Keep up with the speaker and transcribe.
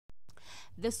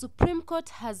The Supreme Court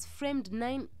has framed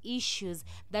 9 issues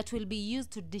that will be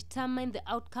used to determine the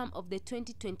outcome of the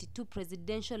 2022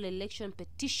 presidential election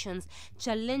petitions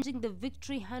challenging the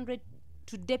victory handed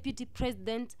to Deputy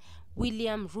President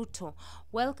William Ruto.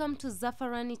 Welcome to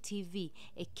Zafarani TV,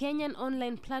 a Kenyan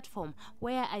online platform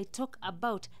where I talk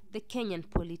about the Kenyan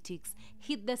politics.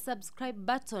 Hit the subscribe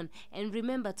button and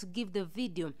remember to give the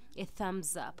video a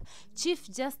thumbs up. Chief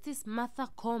Justice Martha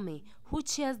Koome, who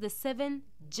chairs the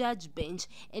 7-judge bench,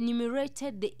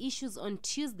 enumerated the issues on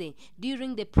Tuesday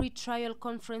during the pre-trial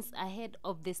conference ahead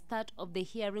of the start of the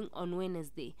hearing on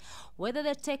Wednesday. Whether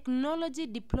the technology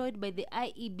deployed by the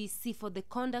IEBC for the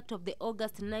conduct of the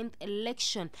August 9th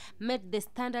election met the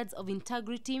standards of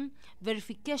integrity,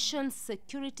 verification,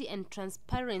 security, and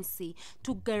transparency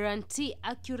to guarantee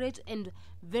accurate and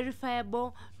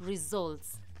verifiable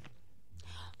results.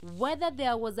 Whether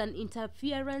there was an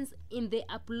interference in the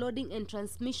uploading and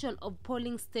transmission of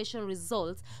polling station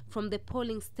results from the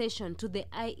polling station to the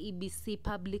IEBC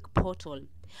public portal.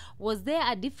 Was there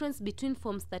a difference between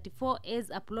Forms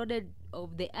 34As uploaded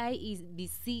of the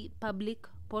IEBC public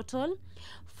portal,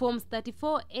 Forms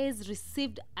 34As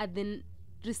received at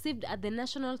the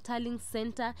National Tallying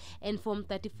Center, and Form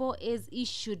 34As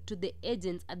issued to the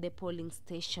agents at the polling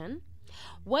station?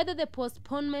 Whether the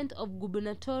postponement of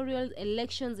gubernatorial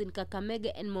elections in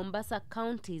Kakamega and Mombasa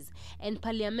counties and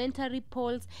parliamentary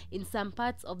polls in some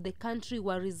parts of the country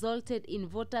were resulted in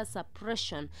voter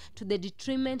suppression to the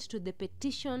detriment to the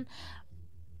petition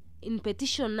in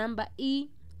petition number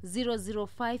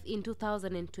E005 in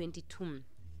 2022.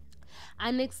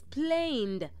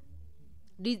 Unexplained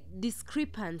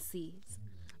discrepancies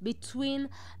between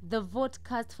the vote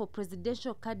cast for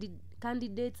presidential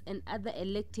candidates and other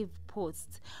elective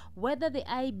posts. Whether the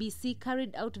IEBC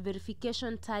carried out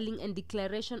verification, tallying, and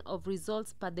declaration of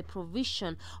results per the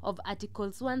provision of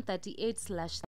Articles 138/